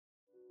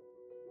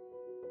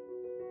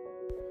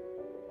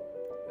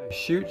A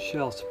shoot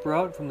shall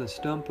sprout from the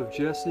stump of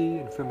Jesse,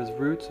 and from his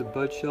roots a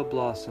bud shall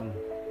blossom.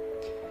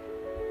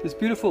 This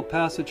beautiful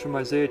passage from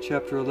Isaiah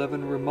chapter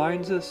 11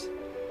 reminds us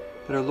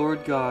that our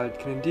Lord God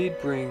can indeed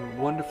bring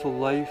wonderful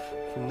life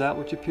from that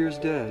which appears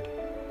dead.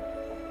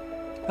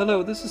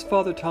 Hello, this is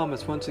Father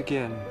Thomas once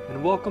again,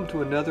 and welcome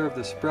to another of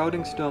the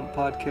Sprouting Stump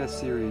podcast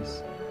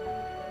series.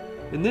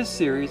 In this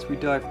series, we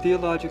dive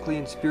theologically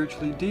and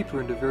spiritually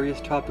deeper into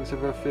various topics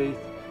of our faith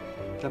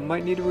that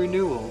might need a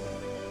renewal,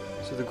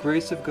 so the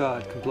grace of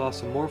God can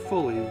blossom more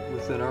fully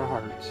within our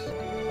hearts.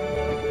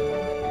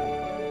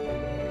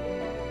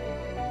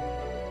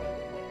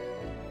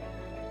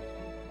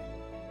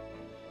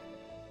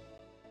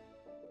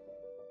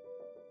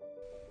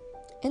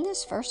 In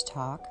this first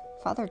talk,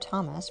 Father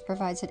Thomas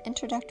provides an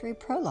introductory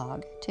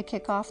prologue to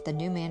kick off the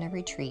new Manna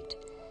Retreat.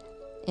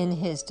 In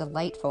his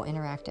delightful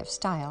interactive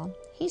style,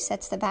 he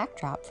sets the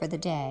backdrop for the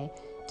day,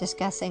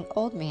 discussing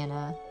old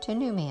manna to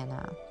new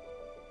manna.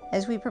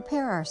 As we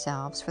prepare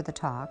ourselves for the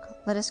talk,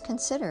 let us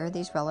consider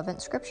these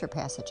relevant scripture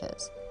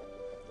passages.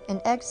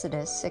 In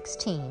Exodus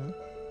 16,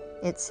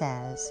 it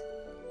says,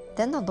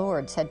 "Then the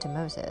Lord said to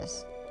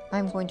Moses, I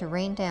am going to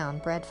rain down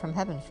bread from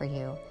heaven for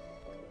you.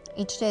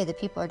 Each day the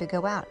people are to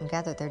go out and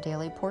gather their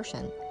daily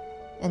portion.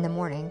 In the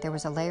morning there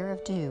was a layer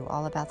of dew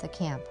all about the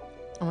camp,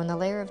 and when the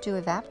layer of dew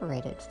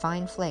evaporated,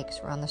 fine flakes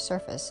were on the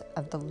surface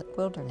of the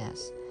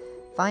wilderness,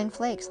 fine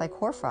flakes like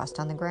hoarfrost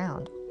on the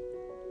ground.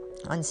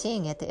 On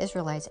seeing it, the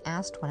Israelites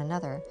asked one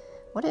another,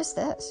 'What is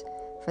this?'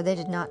 For they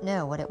did not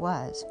know what it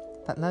was.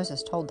 But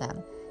Moses told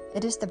them,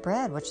 'It is the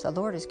bread which the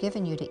Lord has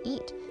given you to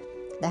eat.'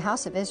 The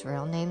house of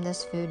Israel named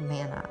this food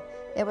manna.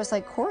 It was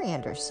like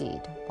coriander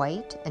seed,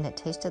 white, and it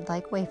tasted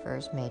like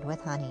wafers made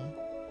with honey."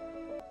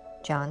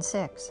 John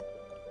 6.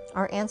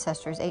 Our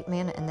ancestors ate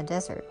manna in the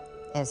desert.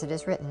 As it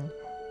is written,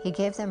 He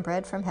gave them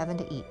bread from heaven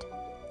to eat.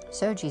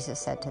 So Jesus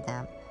said to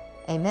them,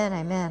 "Amen,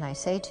 amen, I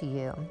say to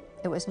you,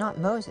 it was not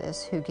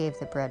Moses who gave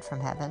the bread from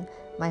heaven.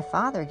 My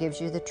Father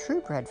gives you the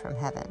true bread from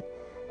heaven.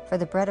 For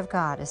the bread of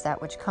God is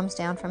that which comes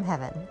down from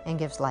heaven and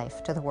gives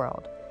life to the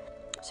world."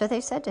 So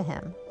they said to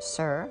him,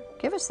 "Sir,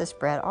 give us this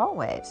bread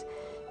always."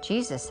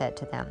 Jesus said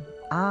to them,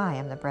 "I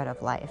am the bread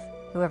of life.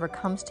 Whoever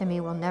comes to me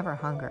will never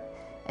hunger,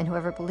 and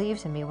whoever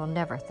believes in me will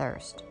never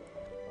thirst.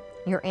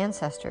 Your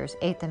ancestors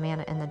ate the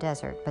manna in the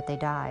desert, but they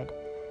died.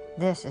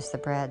 This is the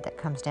bread that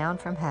comes down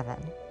from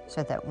heaven,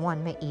 so that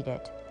one may eat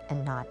it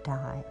and not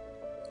die."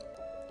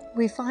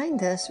 We find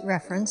this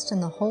referenced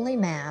in the Holy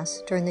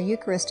Mass during the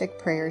Eucharistic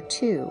Prayer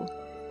 2,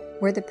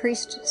 where the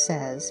priest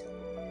says,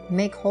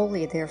 "Make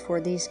holy, therefore,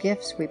 these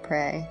gifts, we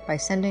pray, by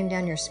sending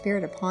down your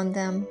Spirit upon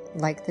them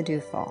like the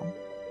dewfall."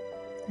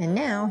 And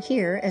now,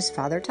 here is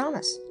Father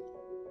Thomas.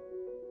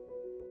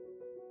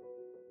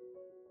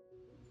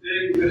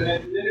 Today we're going to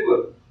enter into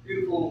a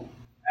beautiful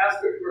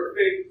aspect of our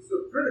faith,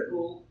 so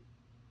critical,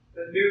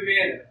 that new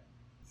manna.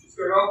 We should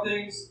start all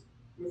things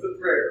with a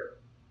prayer.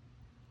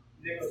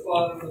 In the name of the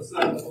Father, and the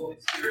Son, and the Holy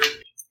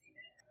Spirit.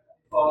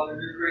 Father,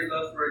 in your great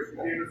love for us, you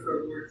gave us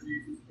our Lord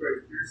Jesus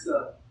Christ, your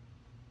Son,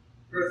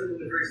 present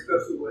in a very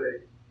special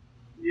way.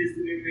 He is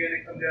the new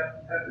manna come down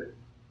from heaven.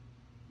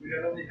 We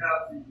not only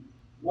have the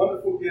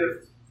wonderful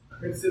gift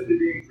of Him simply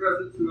being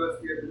present to us,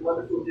 we have the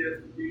wonderful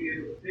gift of being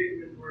able to take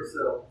Him into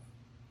ourselves,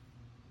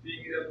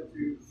 being able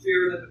to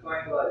share in the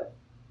divine life.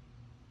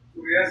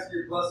 So we ask for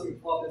your blessing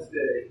upon this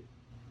day.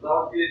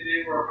 Allow it to be a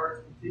day where our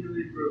hearts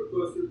continually grow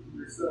closer to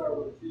your Son, our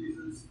Lord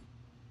Jesus.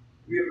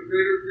 We have a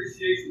greater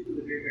appreciation for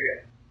the new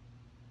man.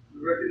 We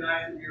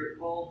recognize that we are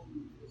called to,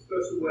 in a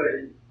special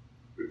way,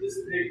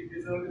 participate in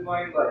His own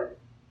divine life.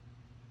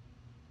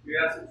 We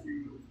ask that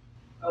you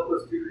help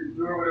us to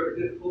endure whatever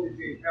difficulties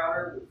we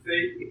encounter with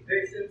faith and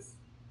patience.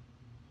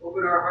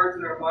 Open our hearts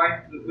and our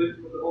minds to the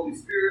wisdom of the Holy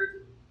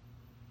Spirit.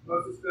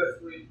 Most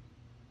especially,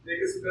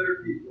 make us a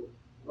better people.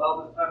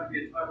 Allow this time to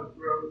be a time of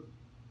growth,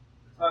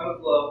 a time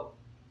of love,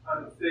 a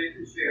time of faith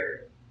and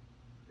sharing,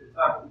 a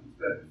time to be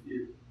spent with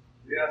you.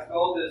 We ask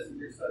all this in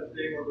your Son's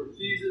name, our Lord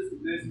Jesus, who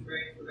lives and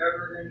reigns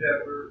forever and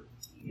ever.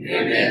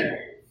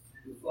 Amen.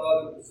 The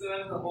Father, the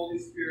Son, and the Holy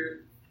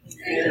Spirit.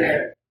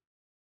 Amen.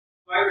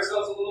 Quiet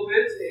ourselves a little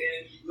bit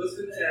and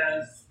listen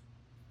as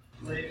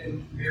Lane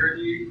and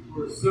Mary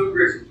were so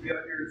gracious to be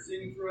out here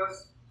singing for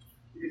us.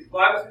 Because the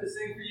Bible's going to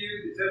sing for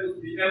you, the temple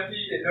will be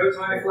empty and no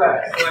time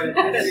flat. So I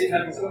appreciate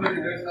having somebody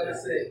who knows how to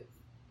sing.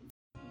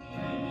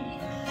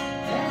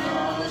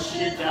 El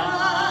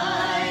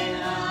Shaddai,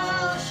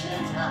 El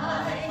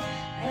Shaddai,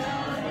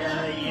 El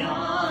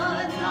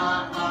Elyon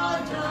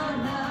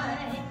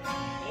Adonai.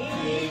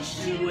 Age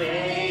to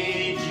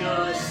age,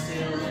 you're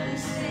still the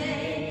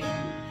same.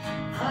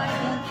 By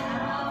the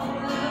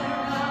power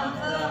of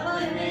the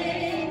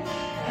name,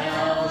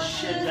 El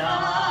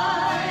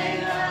Shaddai,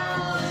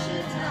 El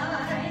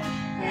Shaddai,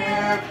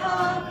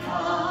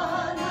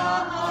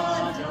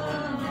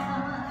 Adonai.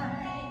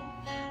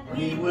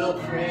 We will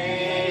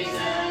praise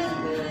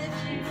and lift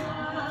you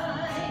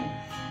high,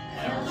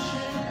 El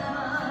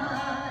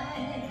Shaddai.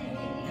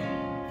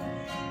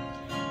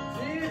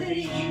 Through the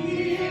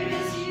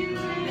years you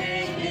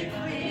make it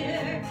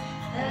clear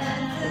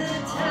that the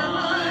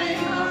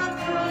time of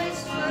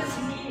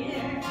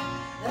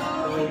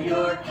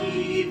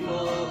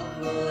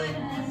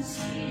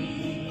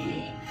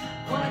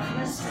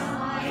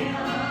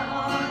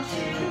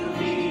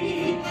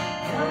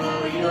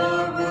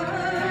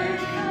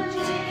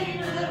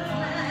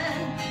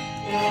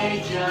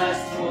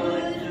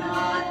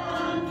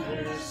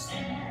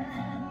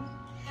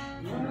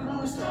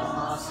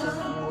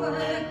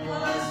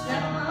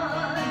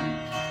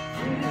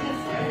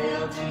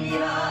melody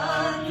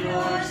of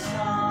your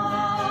song.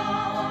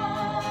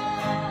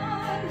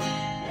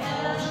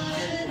 El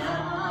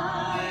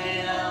Shaddai,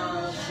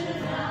 El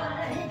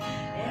Shaddai,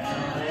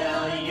 El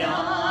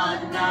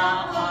Elyon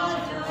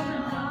Adonai.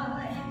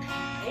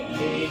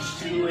 Age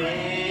to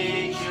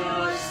age,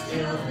 you're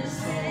still the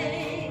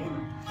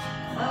same.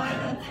 By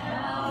the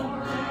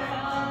power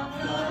of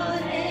the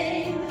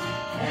name,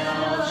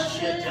 El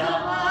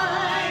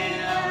Shaddai,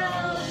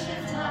 El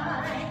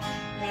Shaddai,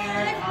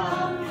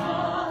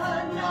 Erkamana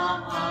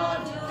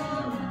Adonai.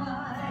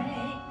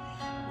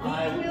 I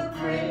will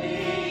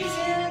praise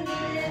and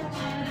lift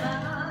you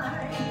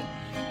high,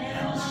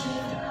 El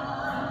Shaddai,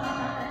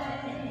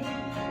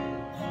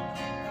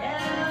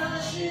 El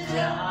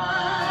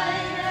Shaddai,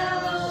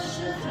 El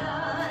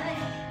Shaddai,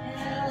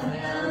 El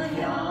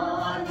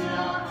Elyon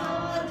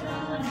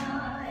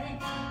Adonai.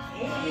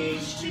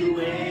 Age to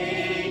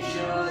age,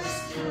 you're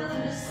still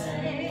the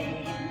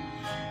same.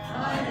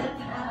 By the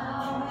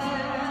power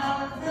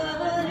of the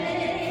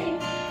name,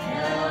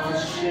 El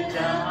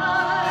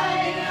Shaddai,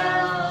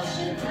 El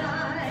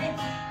Shaddai,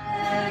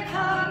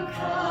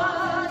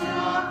 Erkamana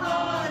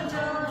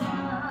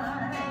Adonai.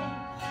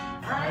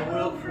 I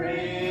will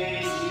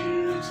praise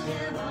you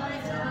till I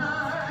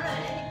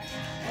die,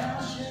 El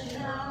Shaddai.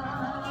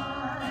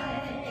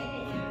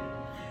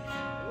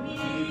 We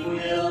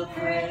will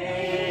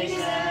praise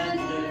and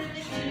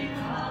lift you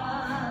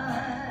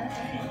high,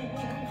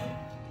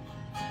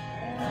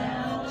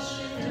 El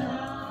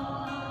Shaddai.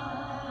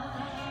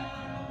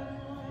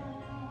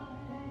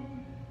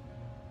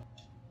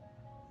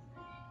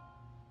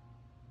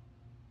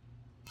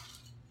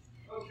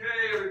 Okay,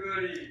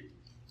 everybody.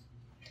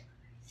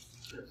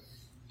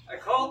 I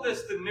called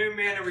this the New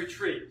Manna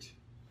Retreat.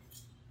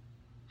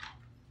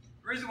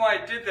 The reason why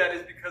I did that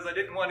is because I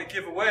didn't want to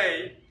give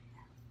away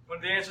one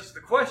of the answers to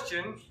the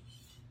question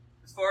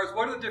as far as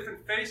what are the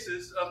different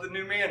faces of the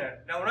new manna.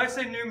 Now, when I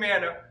say new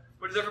manna,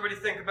 what does everybody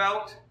think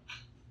about?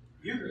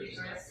 Eucharist.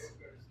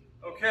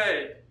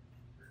 Okay.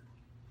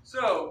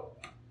 So,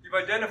 you've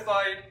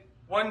identified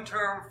one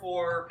term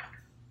for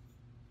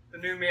the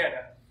new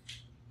manna.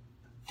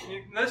 Can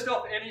you list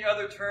off any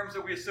other terms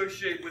that we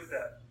associate with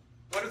that?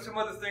 What are some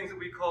other things that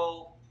we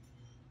call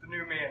the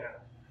new manna?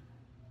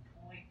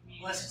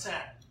 Blessed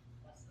Sacrament.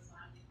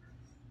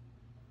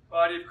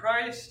 Body of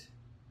Christ,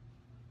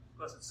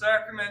 Blessed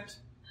Sacrament,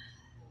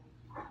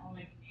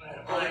 Bread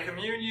of Holy life.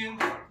 Communion,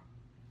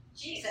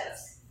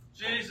 Jesus.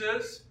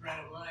 Jesus, Bread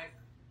of life.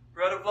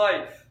 Bread of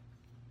Life.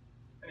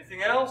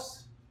 Anything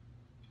else?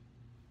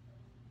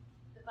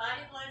 The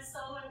body, blood,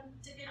 soul,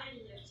 and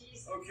divinity of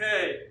Jesus.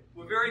 Okay,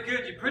 well, very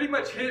good. You pretty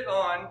much hit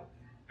on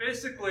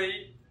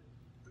basically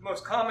the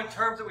most common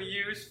terms that we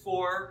use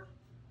for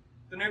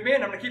the new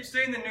manna. I'm going to keep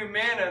saying the new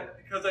manna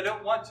because I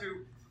don't want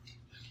to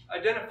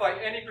identify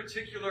any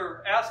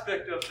particular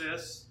aspect of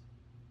this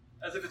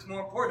as if it's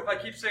more important. If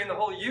I keep saying the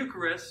Holy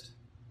Eucharist,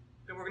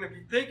 then we're going to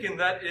be thinking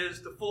that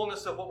is the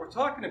fullness of what we're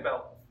talking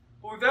about.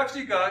 But we've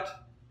actually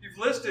got, you've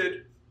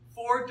listed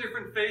 4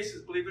 different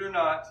faces, believe it or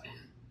not,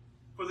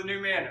 for the new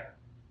manna.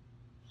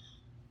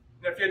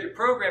 Now, if you had your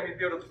program, you'd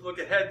be able to look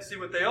ahead and see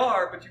what they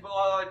are, but you've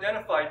all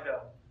identified them.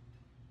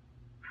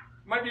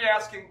 You might be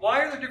asking, why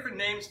are there different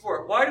names for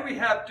it? Why do we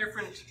have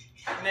different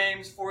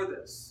names for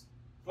this?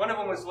 One of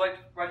them was like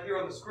right here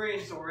on the screen,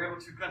 so we're able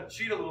to kind of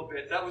cheat a little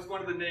bit. That was one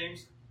of the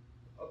names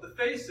of the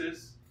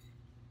faces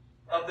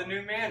of the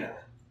new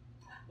manna.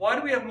 Why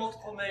do we have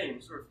multiple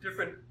names, or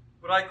different,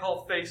 what I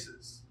call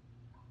faces?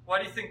 Why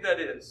do you think that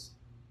is?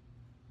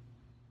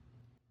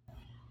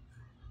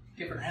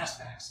 Different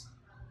aspects of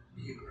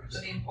the Eucharist.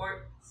 For the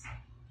importance.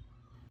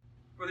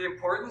 For the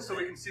importance, so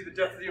we can see the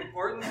depth of the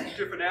importance, the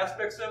different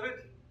aspects of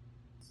it.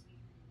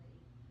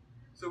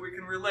 So we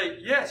can relate.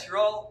 Yes, you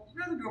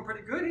guys are doing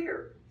pretty good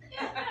here.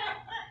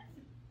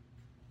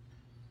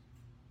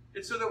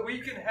 It's so that we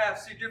can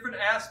see different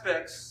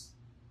aspects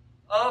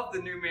of the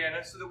new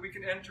manna so that we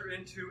can enter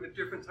into a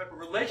different type of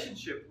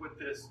relationship with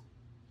this.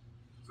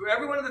 So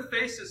every one of the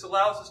faces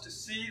allows us to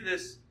see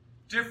this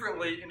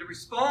differently and to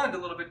respond a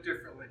little bit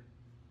differently.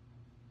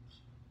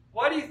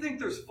 Why do you think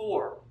there's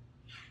 4?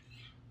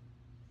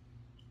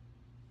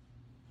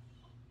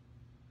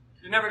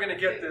 You're never going to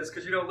get this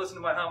because you don't listen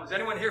to my homilies.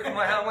 Anyone here from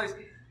my homilies?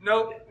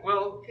 Nope.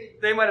 Well,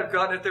 they might have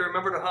gotten it. They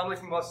remembered a homily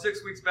from about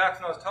 6 weeks back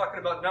when I was talking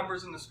about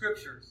numbers in the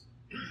Scriptures.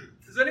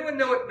 Does anyone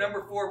know what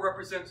number 4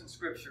 represents in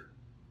Scripture?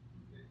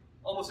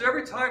 Almost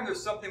every time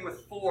there's something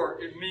with 4,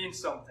 it means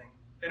something.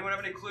 Anyone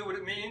have any clue what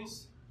it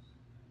means?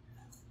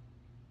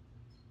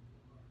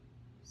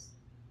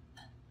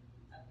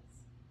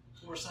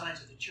 Four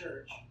signs of the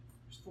church.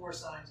 There's 4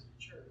 signs of the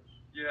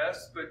church.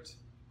 Yes, but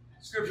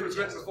Scripture was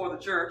written before the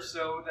church,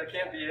 so that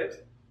can't be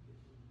it.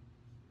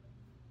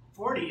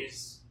 40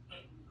 is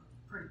a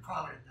pretty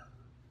prominent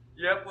number.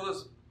 Yep, well,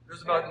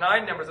 there's about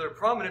 9 numbers that are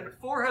prominent, but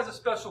 4 has a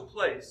special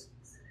place.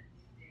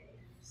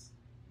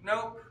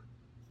 Nope.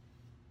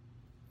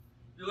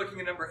 You're looking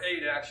at number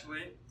 8,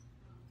 actually.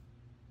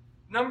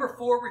 Number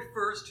 4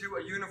 refers to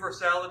a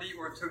universality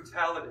or a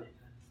totality.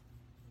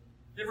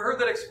 You ever heard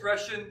that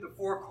expression, the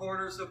 4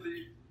 corners of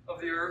the of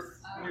the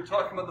earth, when you're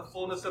talking about the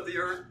fullness of the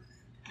earth.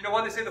 You know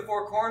why they say the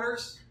four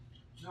corners?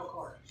 No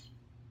corners.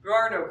 There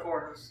are no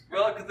corners.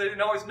 Well, because they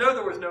didn't always know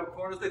there was no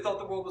corners. They thought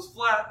the world was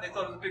flat, and they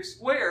thought it was a big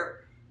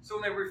square. So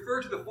when they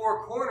refer to the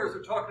four corners,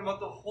 they're talking about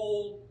the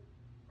whole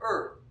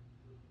earth.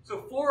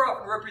 So four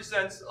often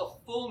represents a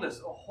fullness,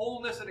 a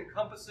wholeness that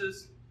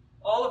encompasses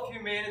all of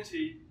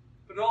humanity,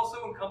 but it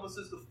also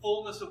encompasses the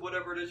fullness of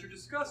whatever it is you're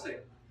discussing.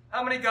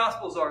 How many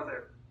Gospels are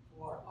there?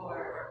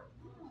 4.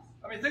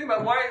 I mean, think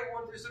about why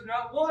there's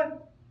not one.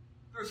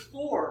 There's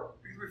 4,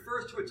 because it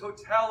refers to a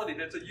totality.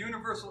 That's a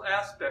universal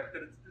aspect.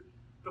 That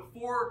the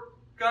 4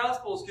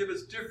 Gospels give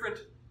us different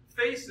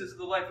faces of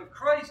the life of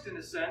Christ, in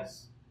a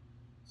sense,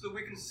 so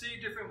we can see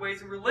different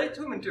ways and relate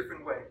to him in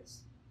different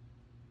ways.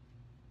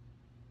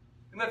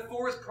 And that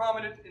 4 is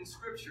prominent in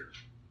Scripture.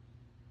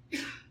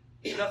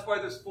 And that's why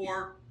there's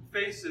 4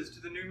 faces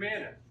to the new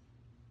manna.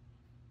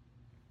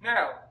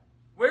 Now,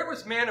 where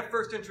was manna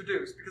first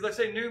introduced? Because I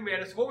say new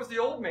manna, so what was the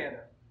old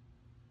manna?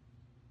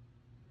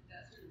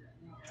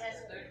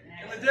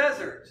 In the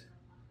desert.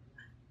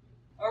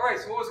 All right,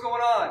 so what was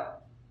going on?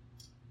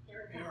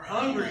 They were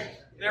hungry.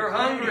 They were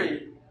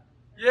hungry.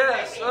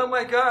 Yes, oh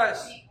my gosh.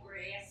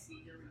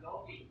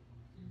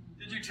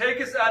 Did you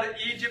take us out of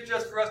Egypt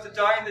just for us to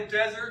die in the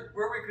desert,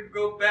 where we could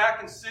go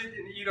back and sit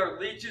and eat our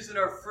leeches and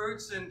our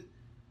fruits? And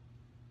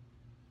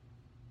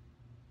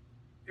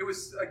it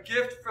was a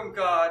gift from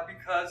God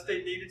because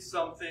they needed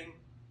something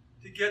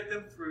to get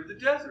them through the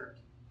desert.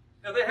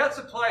 Now, they had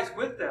supplies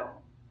with them,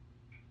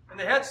 and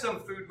they had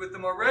some food with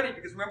them already,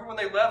 because remember when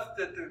they left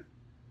that the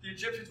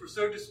Egyptians were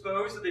so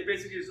disposed that they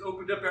basically just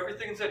opened up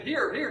everything and said,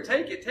 here,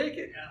 take it.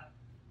 Yeah.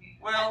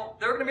 Well,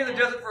 they're going to be in the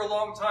desert for a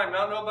long time. And I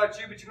don't know about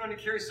you, but you're going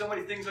to carry so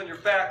many things on your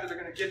back that they're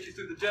going to get you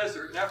through the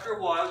desert. And after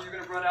a while, you're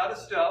going to run out of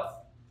stuff.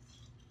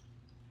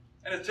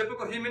 And as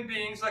typical human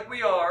beings like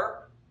we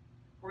are,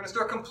 we're going to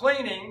start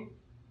complaining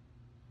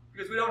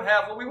because we don't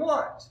have what we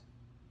want.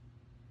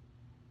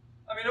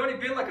 I mean, it's only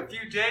been like a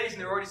few days and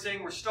they're already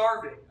saying we're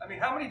starving. I mean,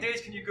 how many days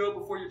can you go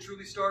before you're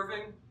truly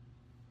starving?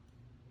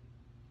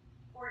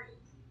 40.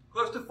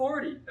 Close to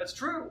 40. That's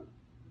true.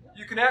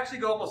 You can actually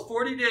go almost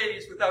 40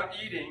 days without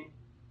eating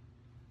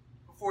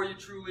before you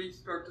truly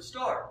start to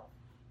starve.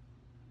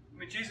 I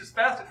mean, Jesus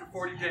fasted for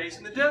 40 days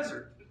in the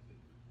desert.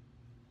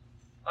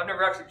 I've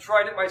never actually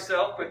tried it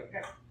myself, but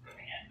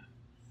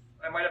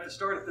I might have to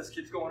start if this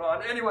keeps going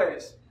on.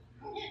 Anyways,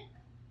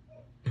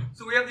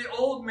 so we have the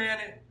old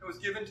manna that was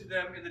given to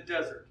them in the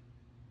desert.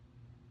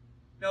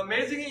 Now,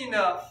 amazingly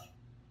enough,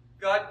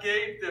 God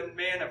gave them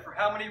manna for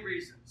how many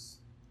reasons?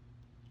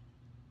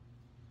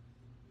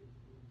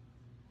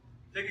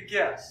 Take a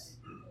guess.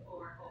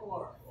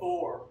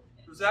 4.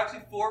 There's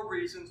actually 4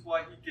 reasons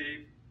why he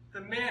gave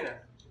the manna.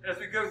 And as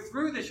we go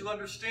through this, you'll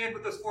understand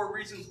what those 4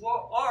 reasons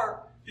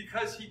are,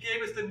 because he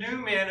gave us the new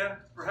manna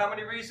for how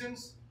many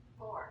reasons?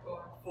 4.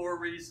 4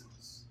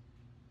 reasons.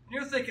 And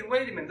you're thinking,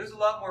 wait a minute, there's a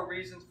lot more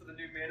reasons for the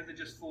new manna than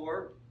just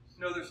 4.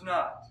 No, there's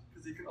not,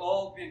 because they can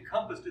all be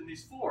encompassed in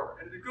these 4.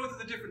 And if you go through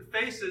the different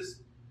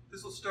phases,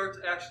 this will start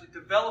to actually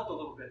develop a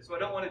little bit. So I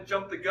don't want to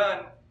jump the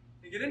gun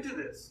and get into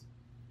this.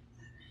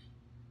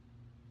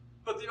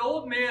 But the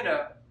old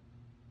manna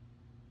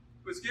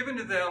was given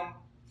to them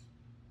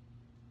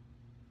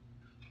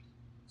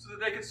so that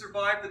they could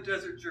survive the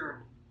desert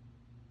journey.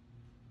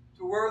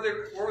 So where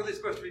were they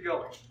supposed to be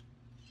going?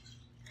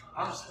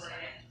 Promised land.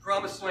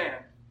 Promised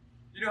land.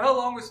 You know how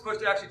long it was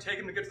supposed to actually take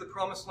them to get to the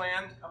promised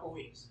land? A couple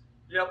weeks.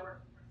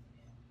 Yep.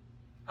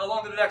 How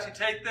long did it actually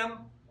take them?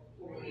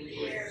 40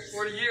 years.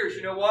 40 years.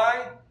 You know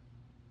why?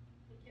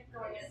 They kept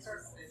going in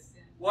circles.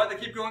 Why did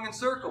they keep going in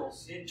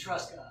circles? They didn't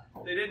trust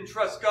God. They didn't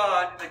trust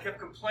God, and they kept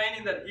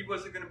complaining that he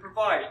wasn't going to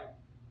provide.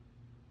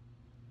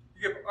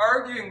 You kept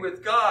arguing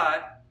with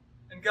God,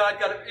 and God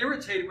got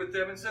irritated with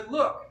them and said,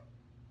 look,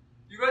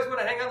 you guys want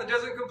to hang out in the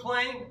desert and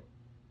complain?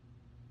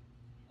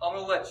 I'm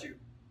going to let you.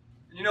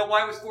 And you know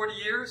why it was 40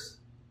 years?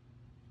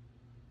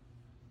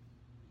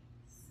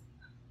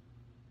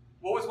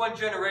 What was one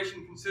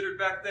generation considered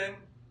back then?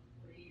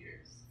 40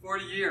 years.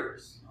 40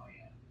 years. Oh,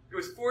 yeah. It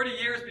was 40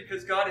 years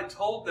because God had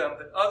told them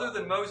that other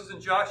than Moses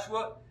and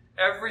Joshua,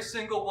 every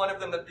single one of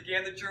them that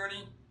began the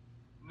journey,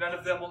 none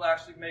of them will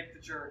actually make the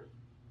journey.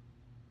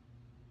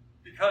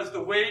 Because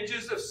the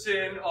wages of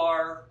sin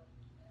are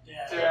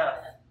death.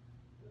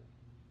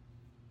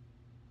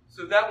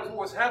 So that was what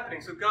was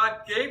happening. So God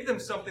gave them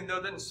something,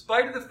 though, that in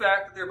spite of the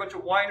fact that they're a bunch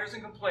of whiners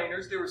and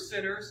complainers, they were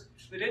sinners,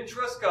 they didn't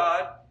trust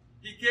God,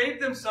 he gave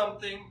them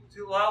something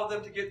to allow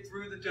them to get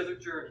through the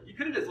desert journey. He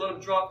could have just let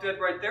them drop dead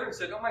right there and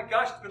said, oh my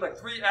gosh, it's been like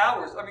 3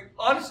 hours. I mean,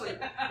 honestly,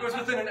 it was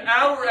within an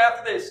hour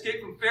after they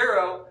escaped from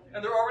Pharaoh,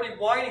 and they're already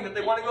whining that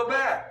they want to go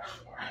back.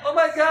 Oh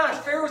my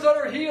gosh, Pharaoh's on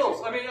our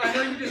heels. I mean, I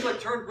know you just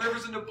like turned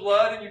rivers into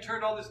blood, and you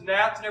turned all this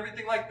gnats and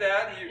everything like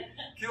that, and you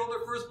killed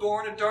their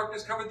firstborn, and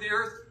darkness covered the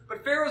earth.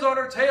 But Pharaoh's on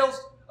our tails.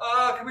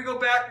 Can we go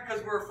back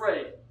because we're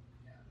afraid?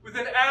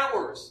 Within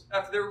hours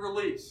after they were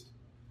released.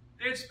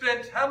 They had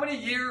spent how many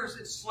years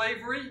in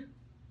slavery?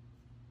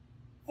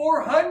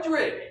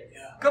 400.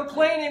 Yeah.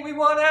 Complaining, we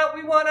want out,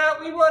 we want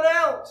out, we want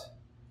out.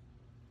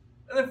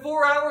 And then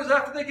 4 hours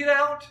after they get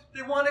out,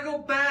 they want to go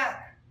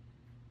back.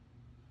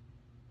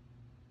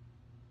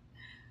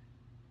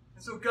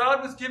 And so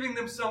God was giving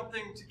them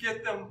something to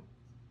get them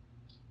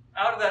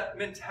out of that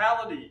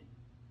mentality.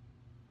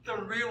 Get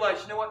them to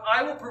realize, you know what,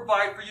 I will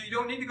provide for you. You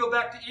don't need to go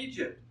back to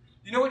Egypt.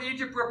 You know what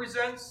Egypt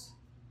represents?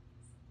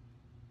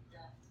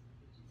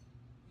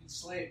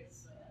 Enslaved.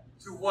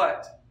 To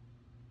what?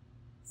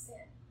 Sin.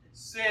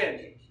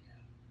 Sin.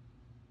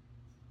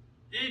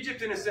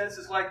 Egypt, in a sense,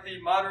 is like the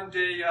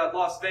modern-day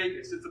Las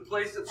Vegas. It's a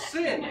place of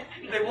sin.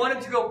 They wanted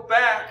to go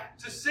back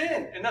to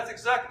sin, and that's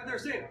exactly what they're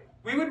saying.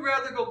 We would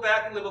rather go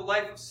back and live a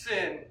life of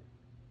sin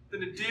than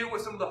to deal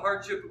with some of the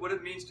hardship of what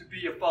it means to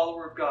be a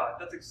follower of God.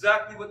 That's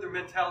exactly what their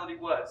mentality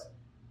was.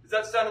 Does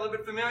that sound a little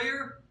bit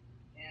familiar?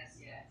 Yes.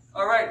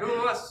 All right, who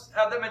of us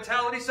have that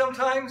mentality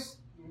sometimes?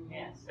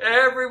 Yes.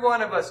 Every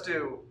one of us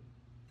do.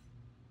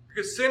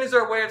 Because sin is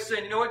our way of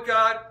saying, you know what,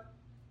 God?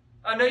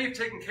 I know you've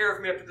taken care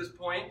of me up to this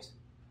point.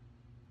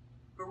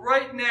 But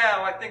right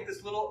now, I think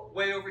this little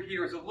way over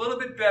here is a little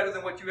bit better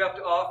than what you have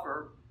to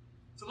offer.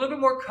 It's a little bit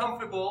more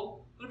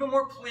comfortable, a little bit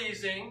more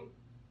pleasing.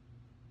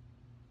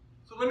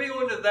 So let me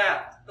go into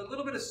that. A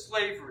little bit of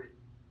slavery.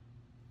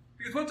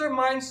 Because what's our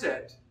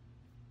mindset?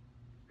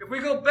 If we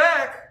go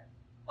back,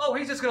 oh,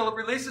 he's just going to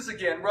release us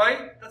again,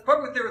 right? That's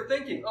probably what they were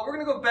thinking. Oh, we're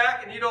going to go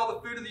back and eat all the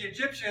food of the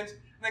Egyptians,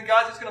 and then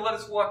God's just going to let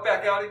us walk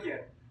back out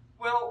again.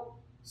 Well,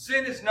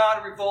 sin is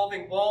not a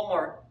revolving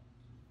Walmart.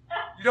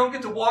 You don't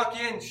get to walk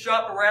in,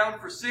 shop around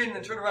for sin, and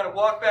then turn around and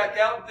walk back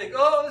out and think,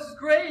 oh, this is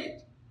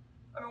great.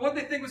 I mean, what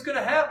did they think was going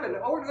to happen?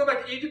 Oh, we're going to go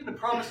back to Egypt and the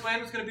promised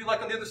land was going to be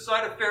like on the other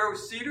side of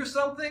Pharaoh's seat or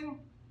something?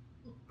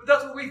 But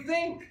that's what we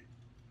think.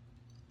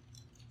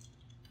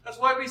 That's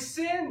why we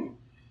sin.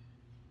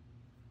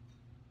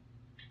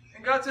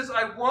 And God says,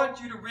 I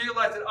want you to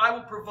realize that I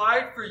will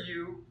provide for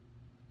you.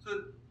 So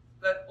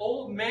that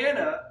old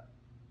manna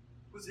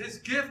was his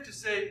gift to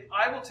say,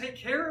 I will take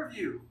care of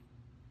you.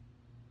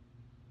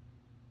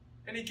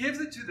 And he gives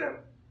it to them.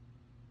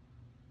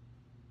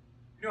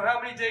 You know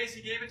how many days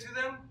he gave it to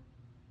them?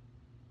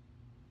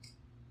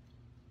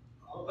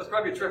 That's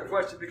probably a trick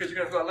question because you're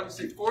going to go, let me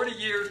see, 40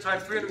 years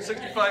times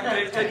 365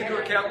 days, take into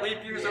account leap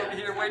years over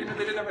here. Wait a minute,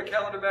 they didn't have a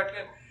calendar back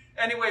then.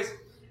 Anyways,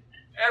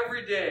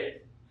 every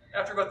day,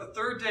 after about the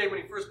third day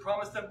when he first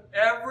promised them,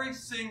 every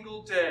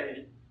single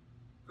day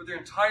for their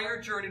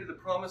entire journey to the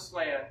promised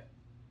land,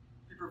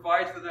 he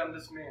provides for them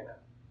this manna.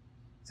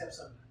 Except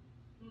Sunday.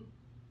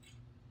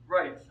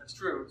 Right, that's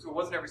true. So it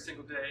wasn't every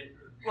single day.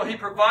 Well, he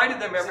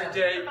provided them every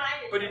day,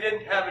 but he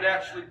didn't have it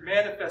actually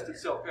manifest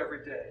itself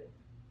every day.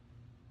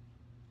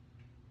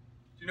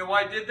 Do you know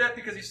why he did that?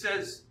 Because he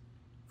says,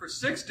 for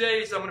 6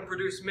 days I'm going to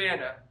produce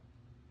manna,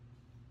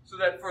 so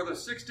that for the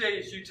 6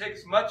 days you take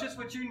as much as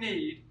what you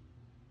need,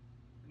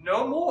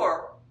 no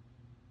more.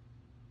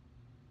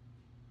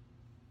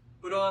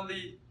 But on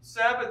the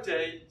Sabbath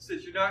day, he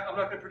says, I'm not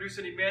going to produce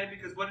any manna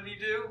because what did he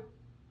do?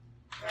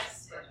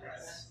 Rest.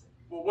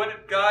 Well, what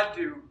did God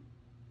do?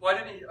 Why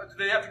did did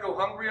they have to go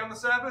hungry on the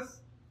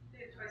Sabbath?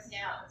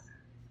 Now,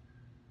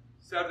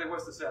 Saturday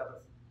was the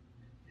Sabbath.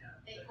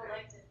 they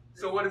collected.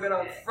 So it would have been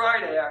on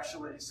Friday,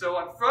 actually. So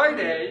on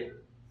Friday,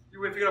 if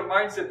you get a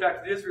mindset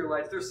back to the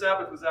Israelites, their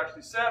Sabbath was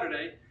actually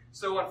Saturday.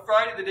 So on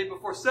Friday, the day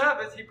before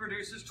Sabbath, he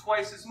produces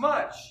twice as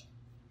much.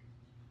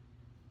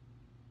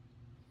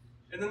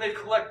 And then they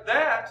collect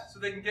that so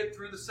they can get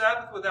through the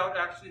Sabbath without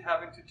actually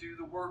having to do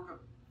the work of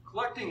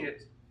collecting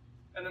it.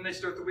 And then they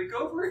start the week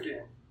over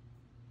again.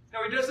 Now,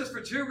 he does this for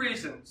 2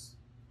 reasons.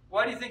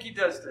 Why do you think he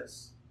does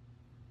this?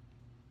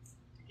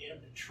 To get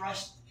them to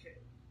trust.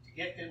 To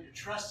get them to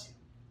trust him.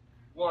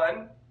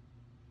 1,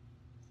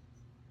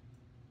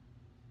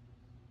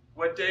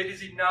 what day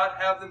does he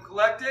not have them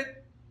collected?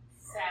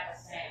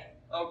 Sabbath day.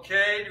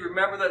 Okay, do you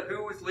remember that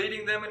who was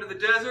leading them into the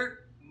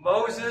desert?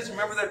 Moses.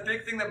 Remember that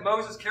big thing that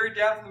Moses carried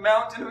down from the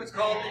mountain? It was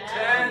called the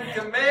 10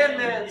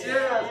 Commandments.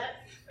 Yes.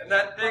 And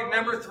that big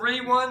number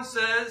 3 one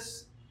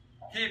says,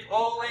 keep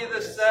holy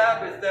the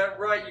Sabbath. That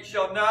right, you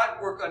shall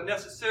not work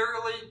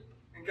unnecessarily.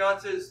 And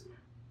God says,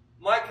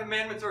 my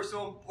commandments are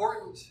so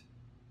important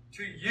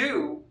to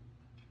you,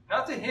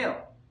 not to him.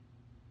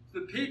 To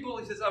the people,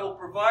 he says, I will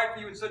provide for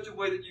you in such a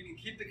way that you can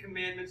keep the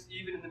commandments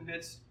even in the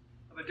midst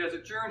of a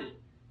desert journey.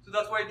 So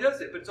that's why he does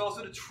it. But it's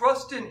also to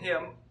trust in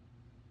him.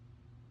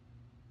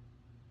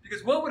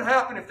 Because what would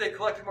happen if they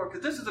collected more?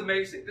 Because this is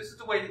amazing. This is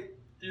the way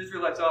the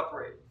Israelites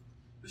operate.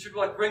 This should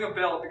like ring a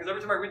bell, because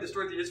every time I read the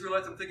story of the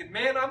Israelites, I'm thinking,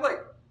 man, I'm like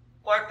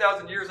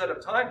 5,000 years out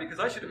of time because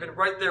I should have been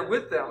right there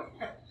with them.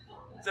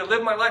 So I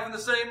live my life in the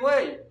same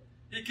way.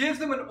 He gives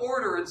them an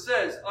order and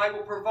says, I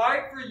will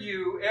provide for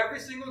you every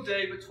single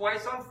day, but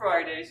twice on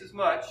Fridays as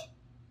much.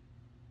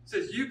 He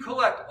says, you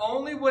collect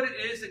only what it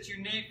is that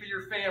you need for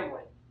your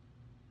family.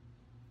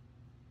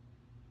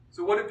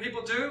 So what did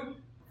people do?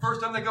 The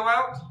first time they go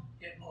out?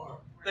 Get more.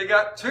 They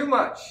got too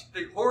much.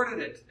 They hoarded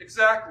it.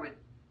 Exactly.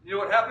 You know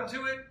what happened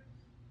to it?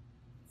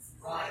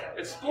 Right.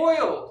 It's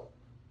spoiled.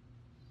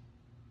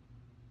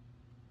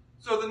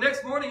 So the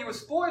next morning it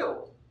was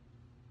spoiled.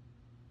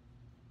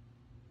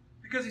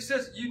 Because he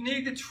says, you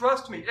need to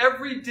trust me.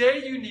 Every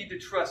day you need to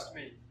trust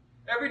me.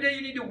 Every day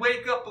you need to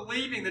wake up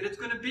believing that it's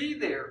going to be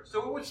there.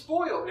 So it would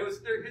spoil. It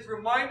was his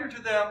reminder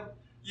to them,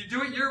 you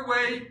do it your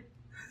way,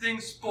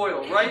 things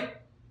spoil, right?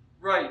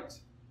 Right.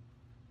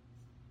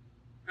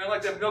 Kind of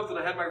like that milk that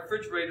I had in my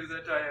refrigerator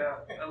that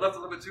I left a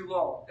little bit too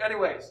long.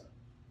 Anyways,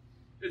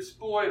 it's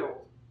spoiled.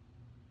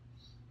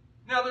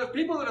 Now, there are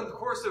people that in the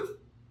course of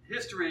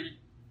history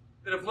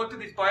that have looked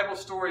at these Bible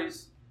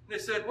stories and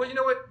they said, well, you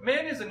know what?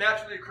 Man is a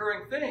naturally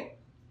occurring thing.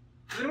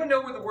 Does anyone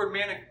know what the word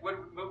manna,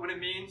 what it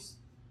means?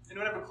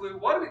 Anyone have a clue?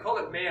 Why do we call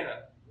it manna?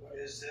 What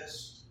is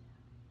this?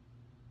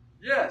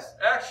 Yes,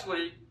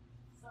 actually,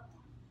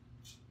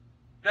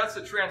 that's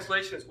the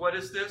translation is what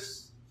is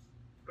this?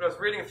 But I was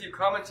reading a few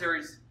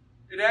commentaries.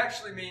 It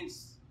actually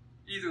means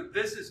either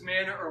this is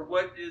manna or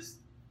what is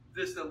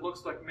this that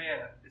looks like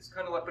manna. It's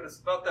kind of like, but it's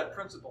about that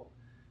principle.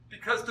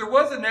 Because there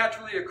was a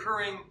naturally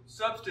occurring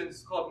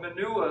substance called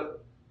manure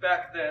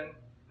back then,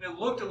 and it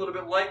looked a little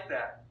bit like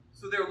that.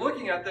 So they're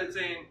looking at that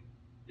saying,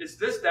 is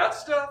this that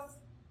stuff?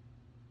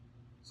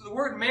 So the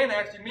word manna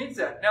actually means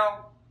that.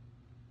 Now,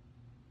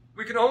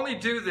 we can only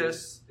do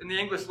this in the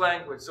English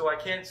language, so I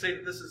can't say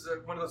that this is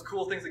one of those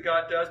cool things that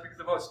God does, because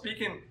if I was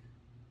speaking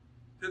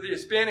to the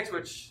Hispanics,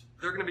 which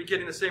they're going to be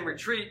getting the same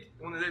retreat,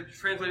 when they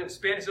translate it in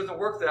Spanish, it doesn't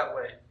work that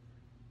way.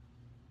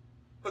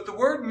 But the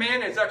word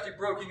manna is actually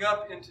broken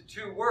up into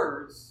two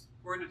words,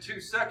 or into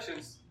two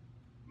sections,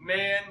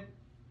 man,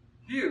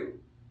 hue.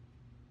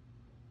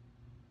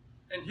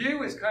 And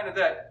hue is kind of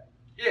that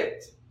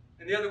it.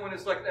 And the other one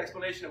is like an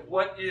explanation of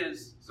what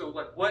is, so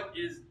like what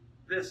is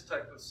this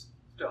type of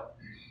stuff.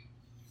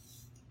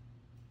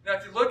 Now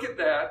if you look at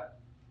that,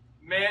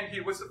 man,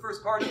 hue, what's the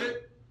first part of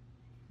it?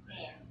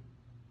 Man.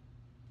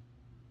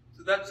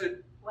 So that's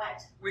it.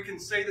 What? We can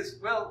say this,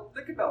 well,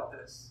 think about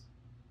this.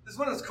 This is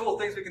one of those cool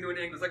things we can do in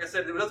English. Like I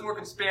said, it doesn't work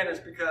in Spanish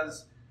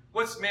because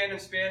what's man in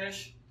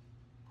Spanish?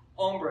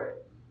 Hombre.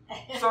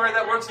 Sorry,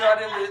 that word's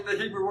not in the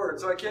Hebrew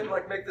word, so I can't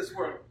make this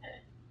work.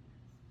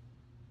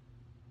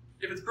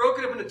 If it's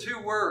broken up into two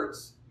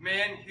words,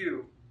 man,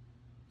 hue.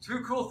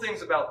 Two cool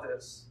things about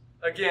this.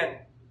 Again,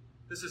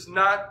 this is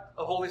not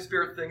a Holy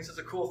Spirit thing. This is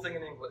a cool thing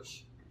in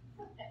English.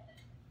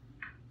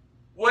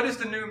 What is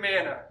the new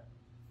manna?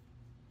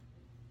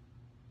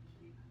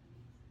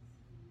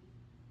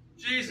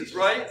 Jesus,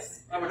 right?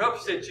 I would hope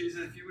you say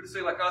Jesus. If you were to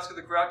say like Oscar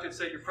the Grouch, I'd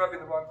say you're probably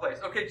in the wrong place.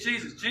 Okay,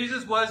 Jesus.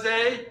 Jesus was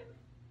a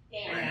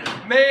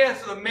man.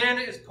 So the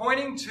manna is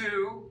pointing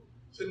to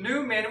the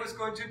new manna was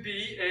going to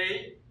be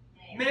a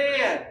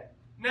man.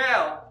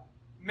 Now,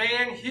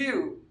 man,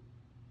 hue.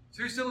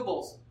 Two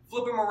syllables.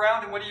 Flip them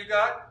around and what do you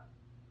got?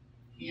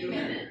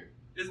 Human.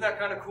 Isn't that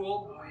kind of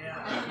cool? Oh,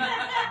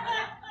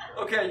 yeah.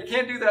 Okay, you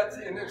can't do that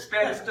in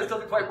Spanish. It just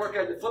doesn't quite work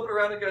out. You flip it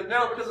around and go,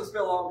 no, it doesn't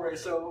spell hombre,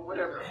 so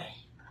whatever.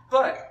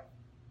 But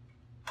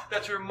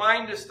that to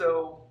remind us,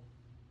 though,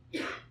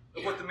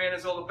 of what the man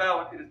is all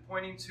about. It is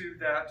pointing to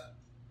that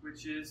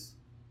which is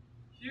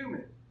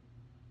human.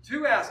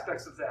 Two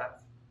aspects of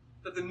that.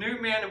 That the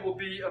new manna will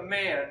be a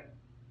man,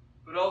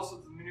 but also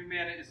the new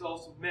manna is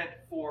also meant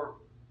for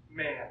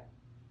man.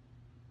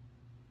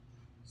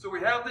 So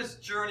we have this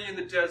journey in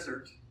the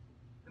desert,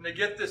 and they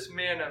get this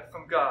manna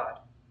from God.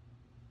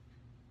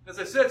 As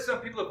I said,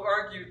 some people have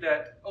argued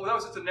that, oh, that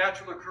was just a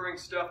natural occurring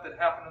stuff that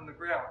happened on the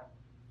ground.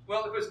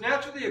 Well, if it was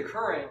naturally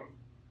occurring,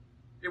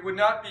 it would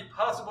not be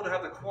possible to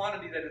have the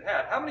quantity that it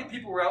had. How many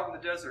people were out in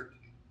the desert?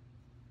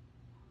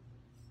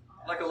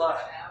 Like a lot.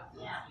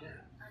 Yeah.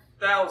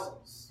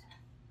 Thousands.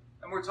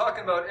 And we're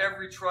talking about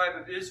every tribe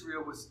of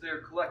Israel was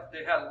there collected.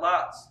 They had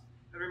lots.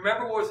 And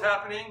remember what was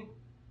happening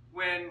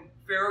when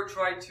Pharaoh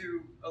tried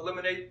to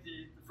eliminate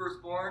the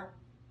firstborn?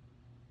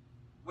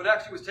 What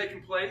actually was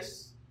taking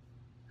place?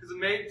 Because the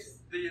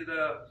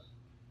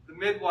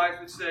midwives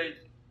would say,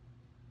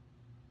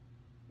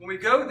 when we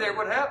go there,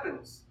 what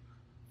happens?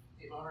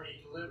 They've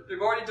already delivered.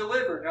 They've already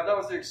delivered. Now, that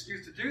was the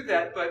excuse to do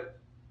that, but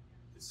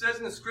it says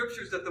in the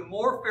scriptures that the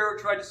more Pharaoh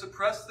tried to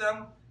suppress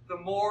them, the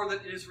more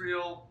that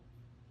Israel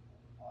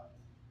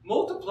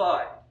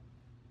multiplied.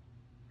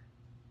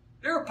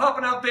 They were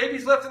popping out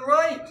babies left and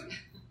right.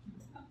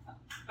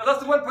 Now, that's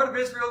the one part of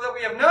Israel that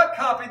we have not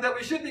copied that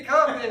we should be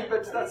copying,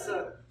 but that's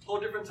a whole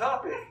different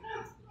topic.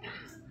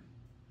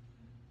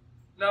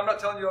 Now, I'm not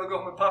telling you all to go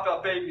home and pop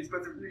out babies,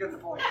 but you get the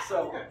point.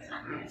 So,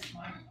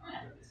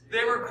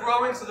 they were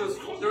growing, so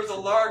there was a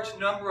large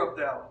number of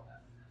them.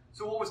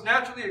 So what was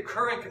naturally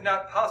occurring could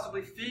not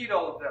possibly feed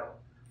all of them.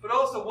 But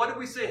also, what did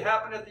we say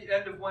happened at the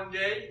end of one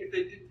day? If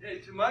they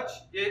ate too much,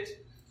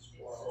 it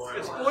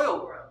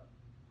spoiled.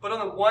 But on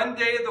the one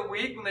day of the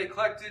week, when they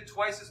collected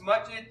twice as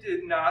much, it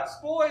did not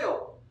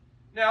spoil.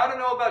 Now, I don't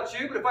know about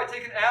you, but if I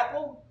take an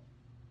apple,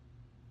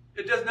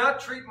 it does not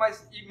treat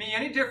me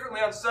any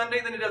differently on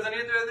Sunday than it does any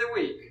other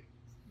week.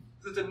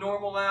 Because it's a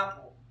normal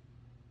apple.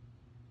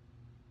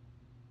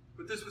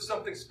 But this was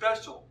something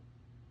special.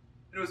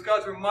 And it was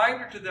God's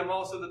reminder to them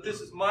also that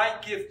this is my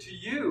gift to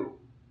you.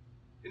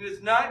 It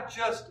is not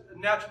just a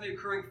naturally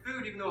occurring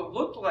food, even though it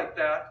looked like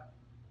that.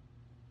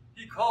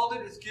 He called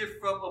it his gift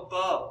from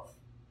above.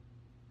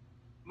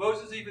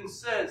 Moses even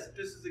says that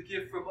this is a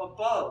gift from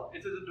above. It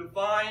is a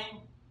divine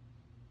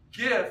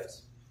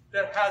gift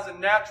that has a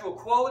natural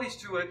qualities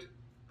to it,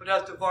 but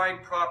has divine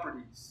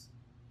properties.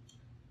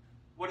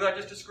 What did I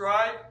just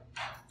describe?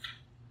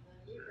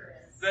 The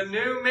Eucharist. The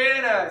new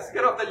manna.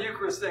 Get off that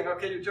Eucharist thing.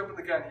 Okay, you're jumping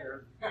the gun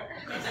here.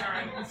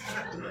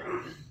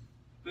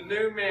 The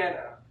new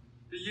manna,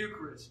 the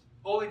Eucharist,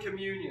 Holy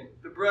Communion,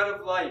 the bread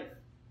of life,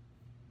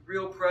 the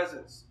real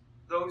presence,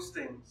 those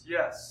things,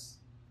 yes.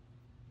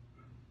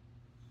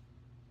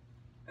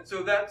 And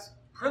so that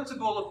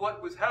principle of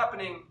what was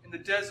happening in the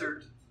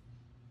desert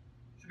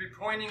should be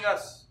pointing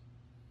us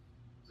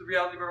to the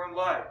reality of our own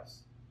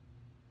lives.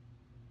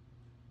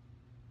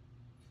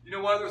 You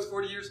know why there was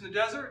 40 years in the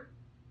desert?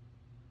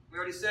 We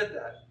already said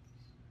that.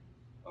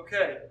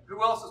 Okay,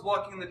 who else is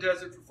walking in the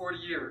desert for 40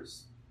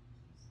 years?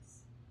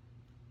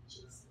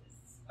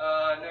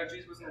 No,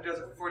 Jesus was in the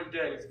desert for 40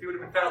 days. If he would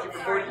have been fasting for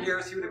 40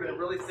 years, he would have been a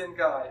really thin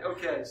guy.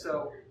 Okay,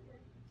 so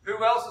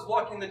who else is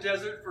walking in the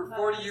desert for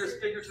 40 years,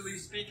 figuratively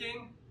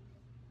speaking?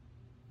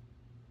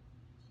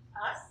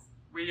 Us?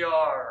 We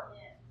are.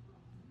 Yeah.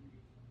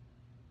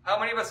 How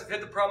many of us have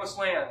hit the promised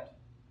land?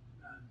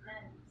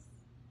 None.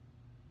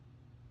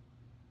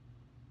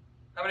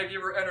 How many of you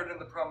ever entered in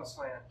the promised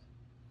land?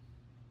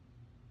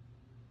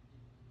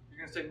 You're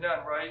going to say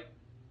none, right?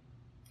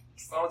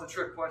 Well, that was a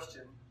trick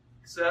question.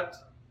 Except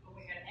When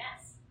we go to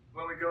Mass.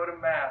 when we go to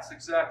Mass.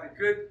 Exactly.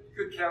 Good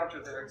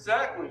counter there.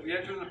 Exactly. We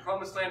enter in the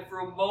promised land for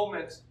a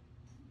moment,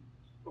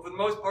 but for the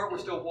most part, we're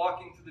still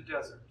walking through the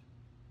desert.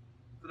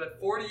 For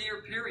that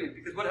 40-year period.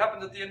 Because what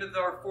happens at the end of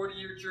our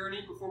 40-year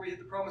journey before we hit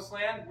the promised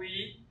land?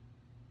 We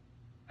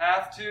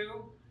have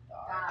to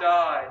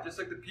die. Just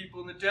like the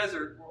people in the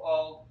desert were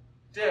all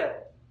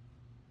dead.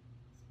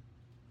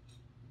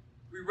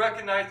 We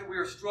recognize that we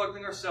are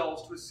struggling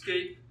ourselves to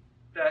escape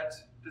that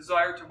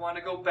desire to want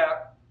to go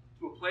back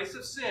to a place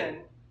of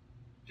sin,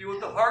 deal with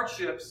the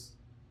hardships,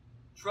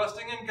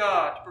 trusting in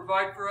God to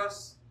provide for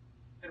us,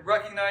 and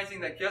recognizing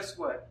that, guess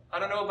what? I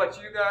don't know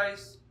about you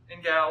guys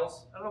and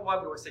gals. I don't know why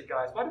we always say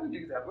guys. Why do we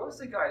do that? We always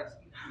say guys.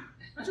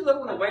 Don't you love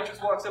it when a waitress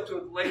walks up to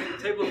a lady at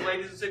the table of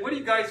ladies and say, "What do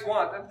you guys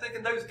want?" I'm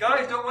thinking those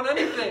guys don't want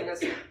anything.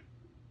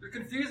 You're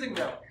confusing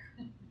them.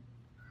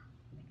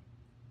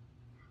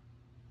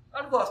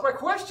 I've lost my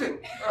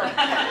question. All right.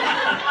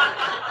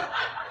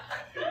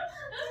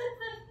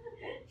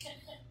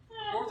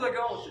 Where was I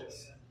going with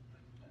this?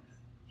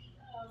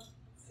 Let's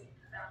see,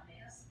 about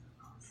Mass.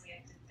 We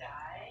have to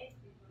die.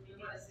 We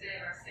need to stay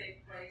in our safe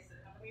place.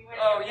 We went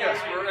Oh to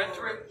yes, die.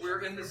 we're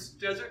in this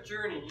desert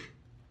journey.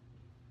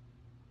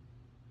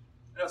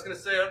 And I was going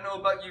to say, I don't know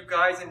about you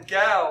guys and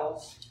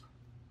gals,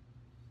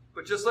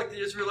 but just like the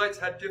Israelites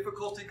had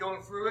difficulty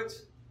going through it,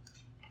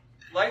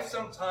 life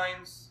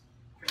sometimes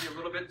can be a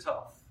little bit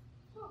tough.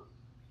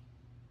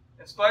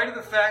 In spite of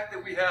the fact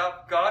that we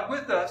have God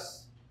with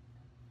us,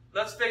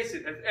 let's face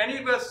it, has any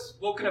of us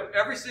woken up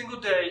every single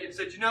day and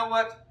said, you know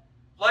what?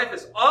 Life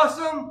is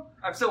awesome.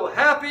 I'm so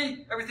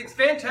happy. Everything's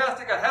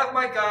fantastic. I have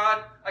my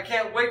God. I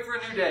can't wait for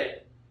a new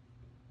day.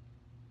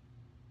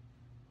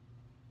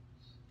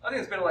 I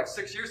think it's been like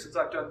 6 years since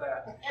I've done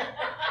that.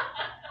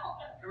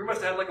 We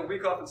must have had like a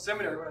week off in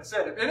seminary when I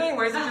said it. But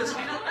anyways,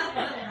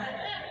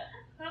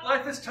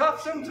 life is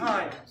tough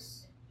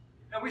sometimes.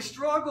 And we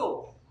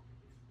struggle.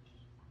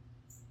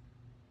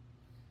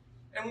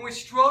 And when we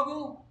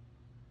struggle,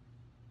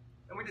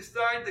 and we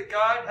decide that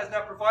God has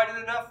not provided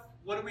enough,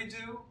 what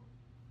do?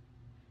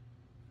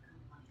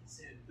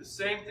 The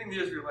same thing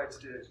the Israelites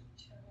did.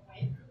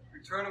 We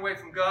turn away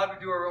from God, we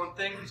do our own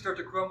thing, we start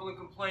to grumble and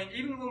complain.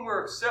 Even when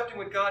we're accepting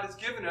what God has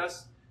given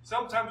us,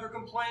 sometimes we're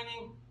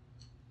complaining,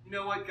 you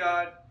know what,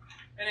 God,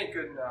 it ain't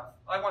good enough.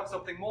 I want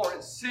something more.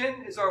 And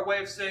sin is our way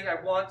of saying, I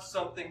want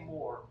something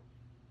more.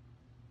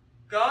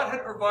 God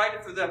had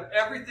provided for them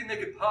everything they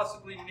could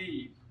possibly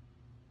need.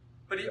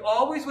 But he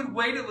always would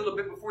wait a little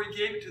bit before he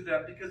gave it to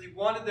them because he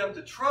wanted them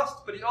to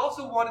trust, but he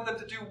also wanted them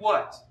to do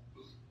what?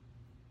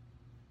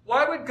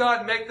 Why would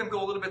God make them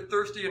go a little bit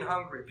thirsty and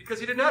hungry?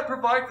 Because he did not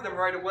provide for them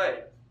right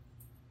away.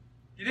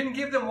 He didn't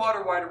give them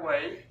water right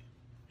away.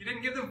 He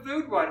didn't give them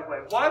food right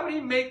away. Why would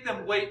he make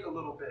them wait a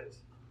little bit?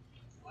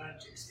 He wanted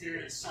to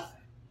experience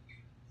suffering.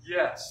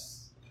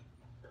 Yes.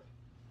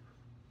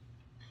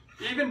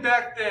 Even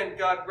back then,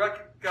 God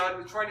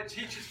was trying to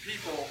teach his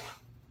people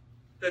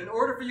that in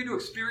order for you to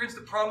experience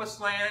the promised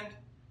land,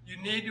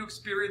 you need to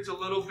experience a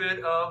little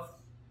bit of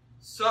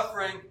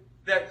suffering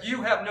that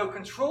you have no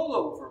control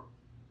over.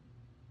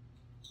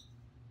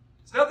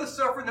 It's not the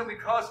suffering that we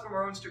cause from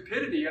our own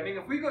stupidity. I mean,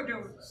 if we go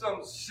do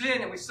some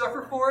sin and we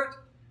suffer for it,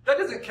 that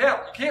doesn't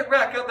count. You can't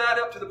rack that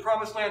up to the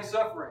promised land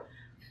suffering.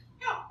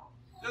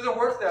 It doesn't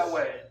work that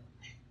way.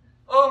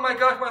 Oh my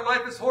gosh, my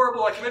life is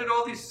horrible. I committed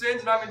all these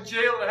sins and I'm in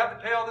jail and I have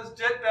to pay all this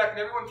debt back and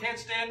everyone can't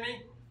stand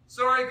me.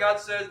 Sorry,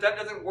 God says that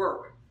doesn't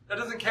work. That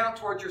doesn't count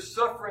towards your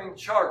suffering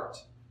chart.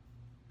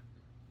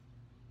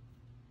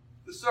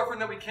 The suffering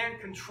that we can't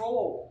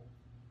control,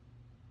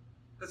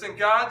 that's in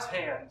God's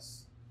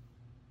hands,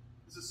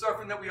 is the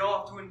suffering that we all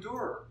have to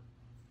endure.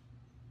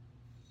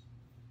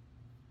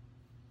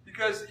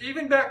 Because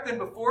even back then,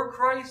 before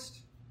Christ,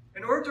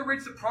 in order to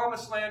reach the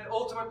promised land,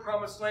 ultimate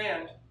promised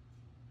land,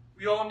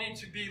 we all need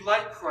to be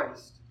like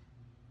Christ.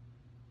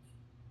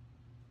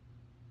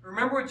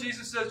 Remember what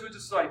Jesus says to his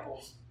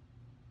disciples.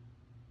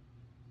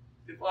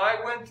 If I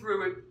went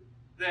through it,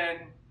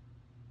 then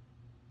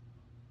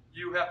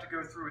you have to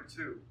go through it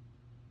too.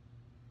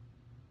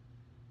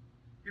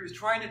 He was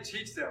trying to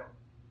teach them.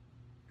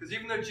 Because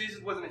even though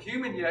Jesus wasn't a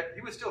human yet,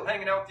 he was still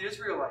hanging out with the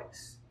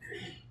Israelites.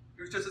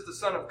 He was just as the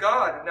Son of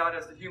God and not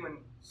as the human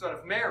Son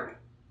of Mary.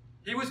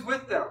 He was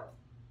with them.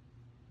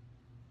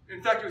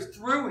 In fact, it was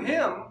through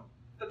him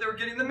that they were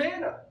getting the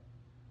manna.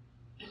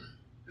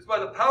 It's by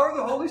the power of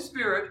the Holy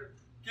Spirit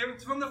given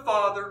from the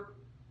Father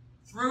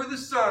through the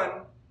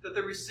Son that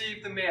they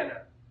received the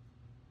manna.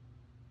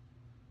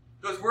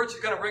 Those words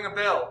are going to ring a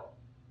bell.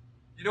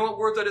 You know what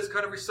words I just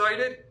kind of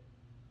recited?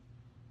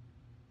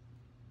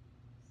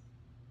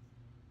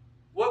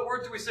 What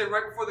words do we say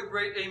right before the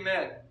great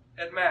Amen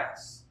at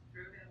Mass?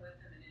 Through him, with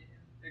him, and in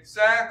him.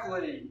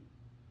 Exactly.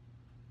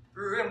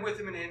 Through him, with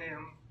him, and in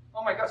him.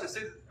 Oh my gosh, I say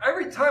this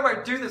every time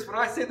I do this, when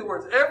I say the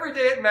words, every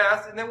day at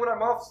Mass, and then when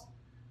I'm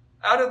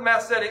out of the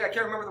Mass setting, I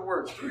can't remember the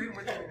words. Through him,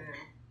 with him, and in him.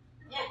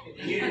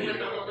 The unity of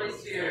the Holy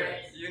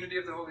Spirit. The unity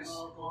of the Holy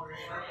Spirit.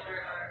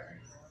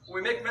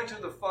 When we make mention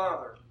of the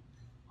Father.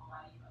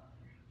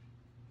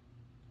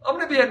 I'm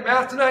going to be at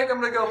Mass tonight, and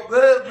I'm going to go,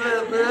 blah,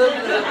 blah, blah,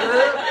 blah,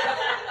 blah.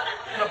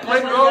 I'm going to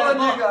blame it all on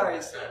you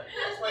guys.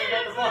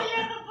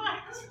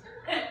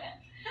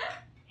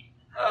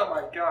 Oh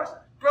my gosh.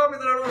 Problem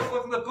is that I don't know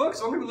what's in the book,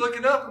 so I'm going to be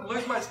looking up and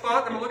lose my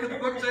spot, and I'm going to look at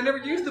the book and say, I never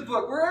used the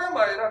book. Where am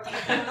I? And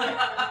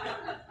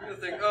I'm going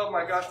to think, oh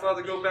my gosh,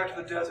 Father, go back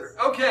to the desert.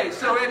 Okay,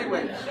 so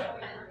anyway,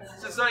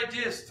 this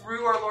idea is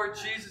through our Lord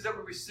Jesus that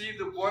we receive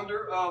the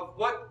wonder of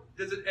what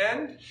does it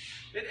end?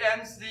 It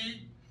ends the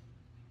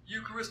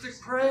Eucharistic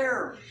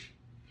prayer.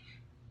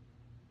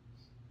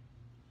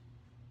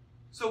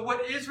 So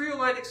what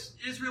Israel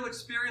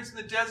experienced in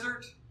the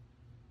desert,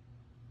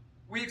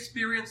 we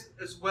experience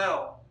as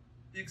well.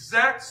 The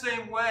exact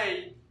same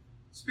way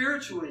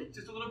spiritually,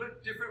 just a little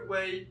bit different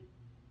way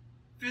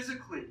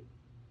physically.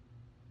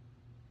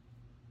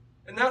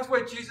 And that's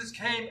why Jesus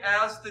came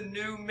as the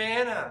new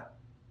manna.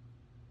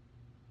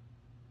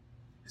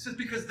 He says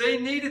because they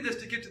needed this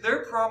to get to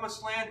their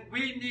promised land,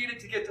 we needed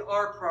to get to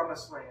our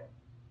promised land.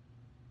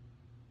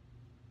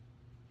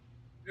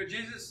 You know,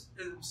 Jesus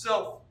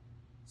himself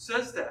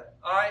says that.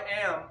 I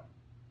am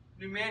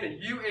new manna.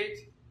 You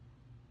ate.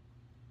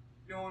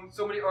 You know, when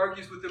somebody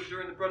argues with him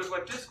during the Bread of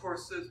Life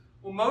discourse, says,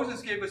 well,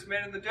 Moses gave us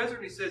manna in the desert,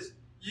 and he says,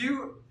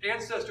 you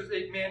ancestors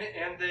ate manna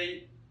and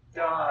they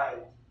died.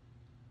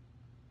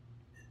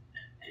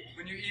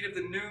 When you eat of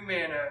the new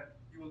manna,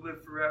 you will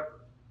live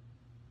forever.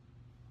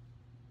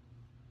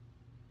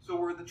 So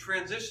we're in the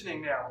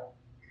transitioning now.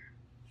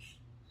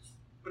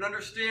 But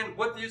understand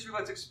what the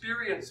Israelites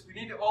experienced. We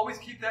need to always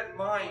keep that in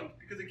mind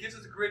because it gives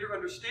us a greater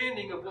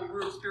understanding of what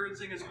we're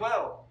experiencing as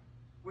well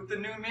with the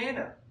new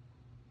manna.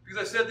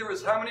 Because I said there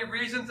was how many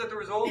reasons that there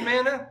was old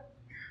manna?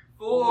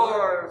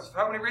 4.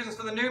 How many reasons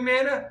for the new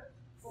manna?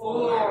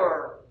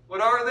 4.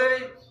 What are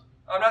they?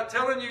 I'm not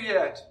telling you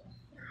yet.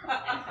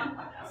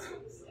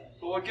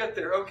 But we'll get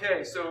there.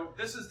 Okay, so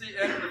this is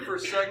the end of the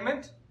first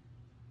segment.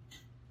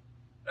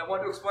 I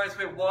want to explain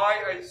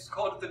why I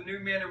called it the New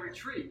Manna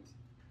Retreat.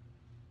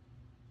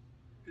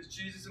 Because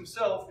Jesus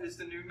himself is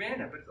the new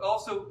manna. But it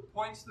also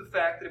points to the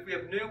fact that if we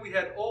have new, we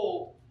had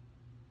old.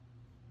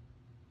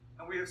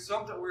 And we have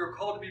something we are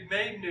called to be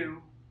made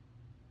new,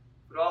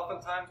 but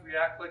oftentimes we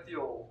act like the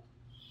old.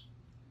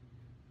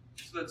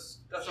 So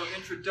that's our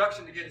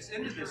introduction to get us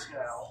into this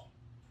now.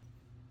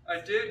 I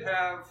did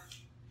have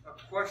a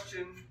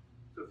question,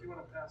 so if you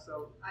want to pass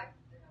out.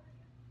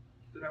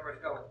 They're not ready.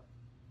 Oh.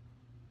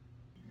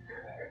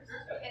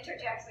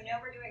 Interject. We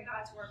know we're doing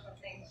God's work when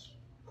things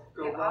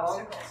Go have wrong.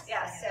 obstacles.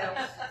 Yeah, so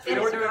We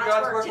know we're doing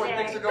God's work when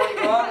things are going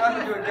wrong. I've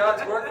been doing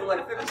God's work for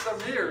like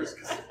 50-some years.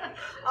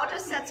 I'll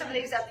just set some of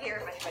these up here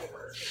if anybody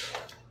wants to do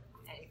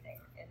anything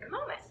in the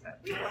moment.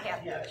 But we will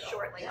have them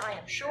shortly, I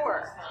am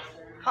sure.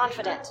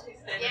 Confident. Can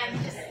I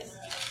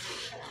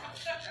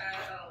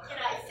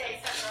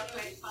say something real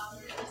quick,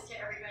 Father, just to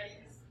everybody?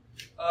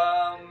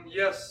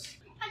 Yes.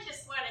 I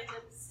just wanted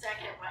to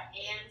second what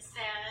Ann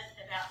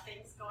said about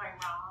things going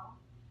wrong.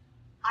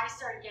 I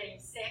started getting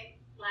sick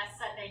last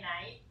Sunday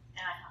night,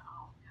 and I thought,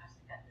 oh gosh,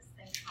 I've got this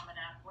thing coming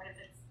up. What if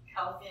it's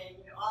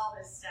COVID? You know, all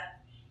this stuff.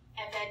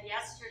 And then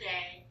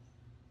yesterday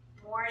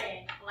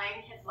morning,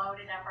 Blaine had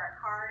loaded up our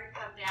car to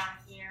come down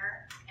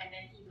here, and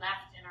then he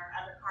left in our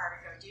other car to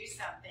go do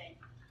something.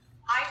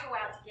 I go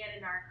out to get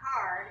in our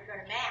car to go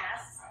to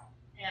Mass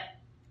and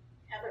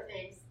other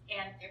things,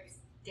 and it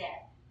was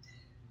dead.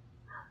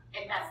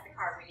 And that's the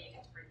car we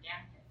needed to bring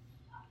down here.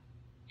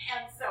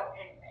 And so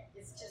anyway,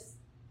 it's just,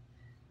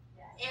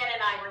 Ann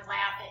and I were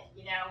laughing,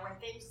 you know, when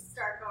things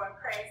start going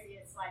crazy,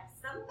 it's like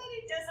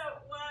somebody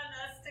doesn't want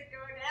us to go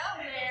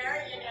down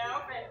there, you know,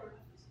 but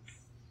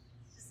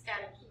just got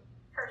to keep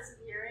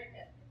persevering.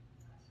 And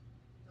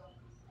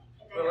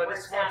then Well, I it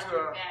just works want out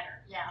to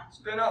better. Yeah.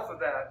 spin off of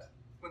that.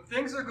 When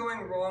things are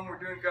going wrong, we're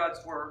doing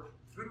God's work,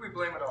 who do we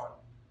blame it on?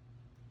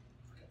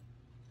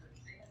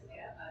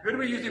 Who do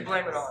we usually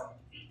blame it on?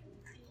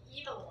 The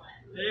evil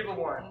one. The evil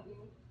one.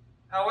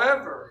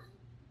 However,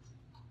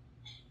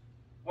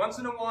 once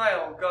in a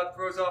while, God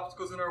throws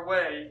obstacles in our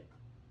way,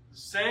 the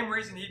same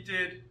reason he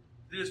did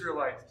the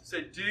Israelites, to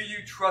say, do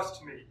you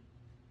trust me?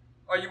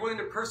 Are you willing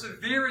to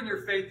persevere in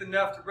your faith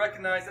enough to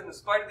recognize that in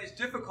spite of these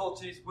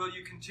difficulties, will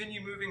you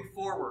continue moving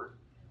forward?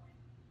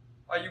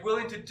 Are you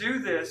willing to do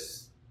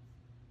this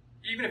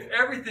even if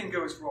everything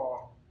goes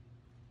wrong?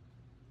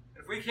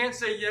 If we can't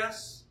say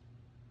yes,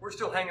 we're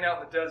still hanging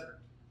out in the desert.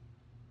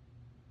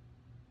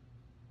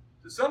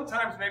 So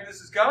sometimes maybe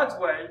this is God's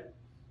way.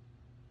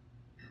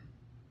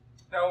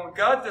 Now, when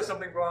God does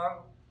something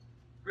wrong,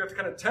 we have to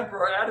kind of temper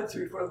our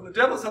attitude. When the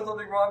devil does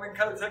something wrong, we can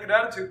kind of take an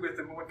attitude with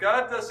him. But when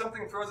God does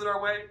something and throws it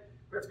our way,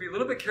 we have to be a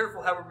little bit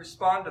careful how we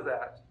respond to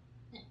that.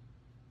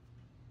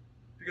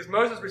 Because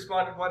Moses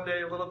responded one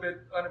day a little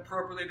bit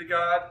inappropriately to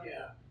God,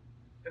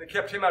 and it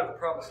kept him out of the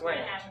promised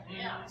land.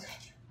 Yeah.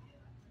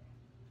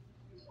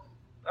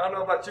 I don't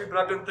know about you, but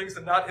I've done things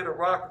to not hit a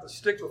rock with a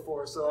stick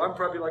before, so I'm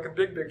probably like in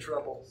big, big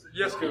trouble. So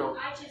yes, Carol.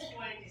 I just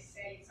wanted to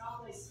say it's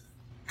always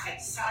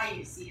exciting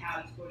to see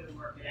how he's going to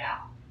work it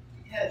out.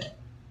 Because,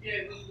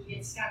 we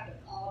get stuck with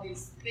all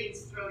these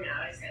things thrown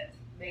out us that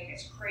make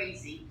us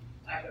crazy,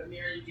 like what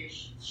Mary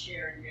just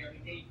shared and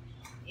everything.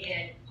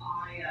 And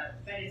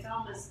but it's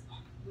almost,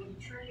 when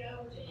you turn it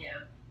over to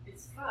him,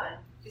 it's fun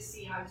to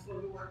see how he's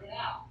going to work it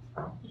out.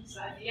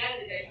 So at the end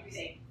of the day, we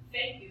say,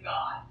 thank you,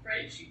 God.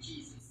 Praise you,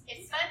 Jesus.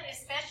 It's fun,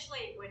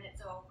 especially when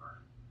it's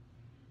over.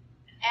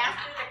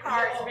 After the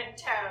car's been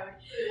towed,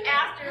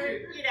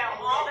 after,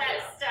 all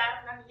that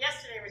stuff. I mean,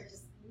 yesterday was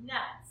just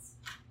nuts.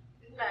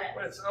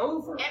 But it's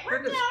over.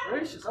 Goodness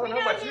gracious. I don't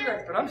know about you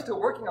guys, but I'm still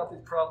working out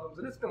these problems,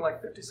 and it's been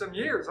like 50-some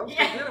years. I'm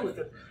still dealing with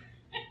it.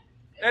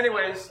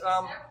 Anyways,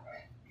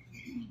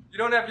 you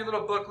don't have your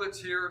little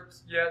booklets here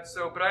yet,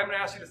 but I'm going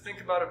to ask you to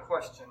think about a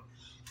question.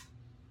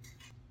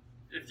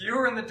 If you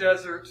were in the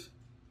desert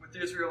with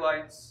the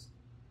Israelites,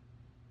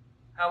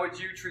 how would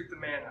you treat the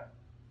manna?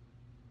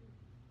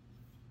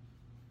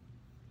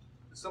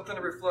 It's something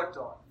to reflect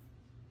on.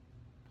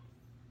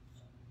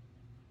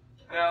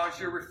 Now, as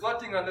you're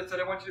reflecting on this,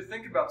 I want you to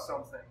think about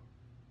something.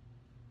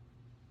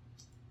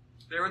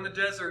 They were in the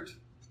desert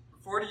for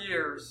 40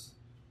 years.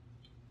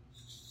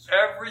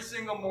 Every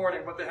single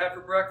morning, what they had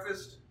for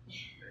breakfast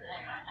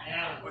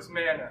was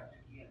manna.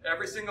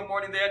 Every single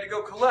morning, they had to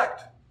go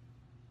collect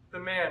the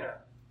manna.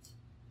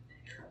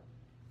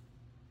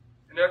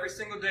 And every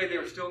single day, they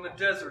were still in the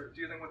desert,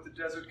 dealing with the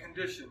desert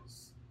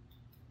conditions.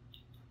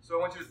 So I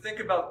want you to think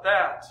about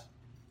that.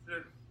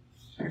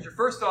 Because your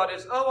first thought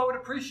is, I would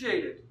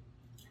appreciate it.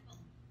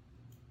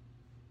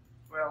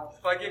 Well,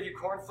 if I gave you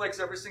cornflakes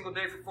every single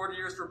day for 40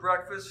 years for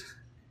breakfast,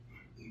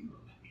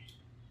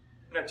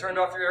 and I turned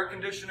off your air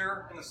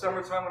conditioner in the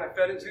summertime when I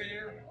fed it to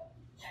you,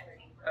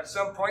 at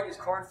some point these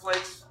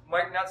cornflakes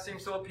might not seem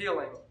so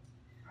appealing,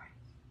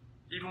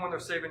 even when they're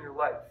saving your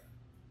life.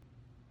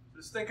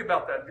 Just think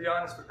about that. Be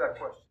honest with that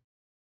question.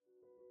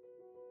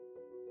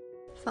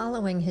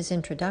 Following his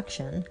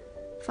introduction,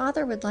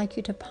 Father would like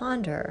you to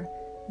ponder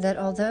that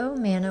although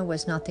manna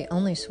was not the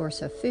only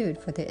source of food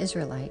for the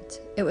Israelites,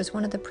 it was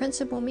one of the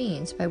principal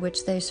means by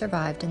which they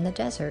survived in the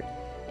desert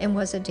and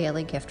was a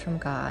daily gift from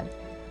God.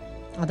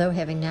 Although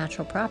having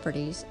natural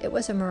properties, it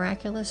was a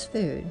miraculous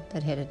food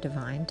that had a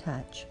divine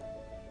touch.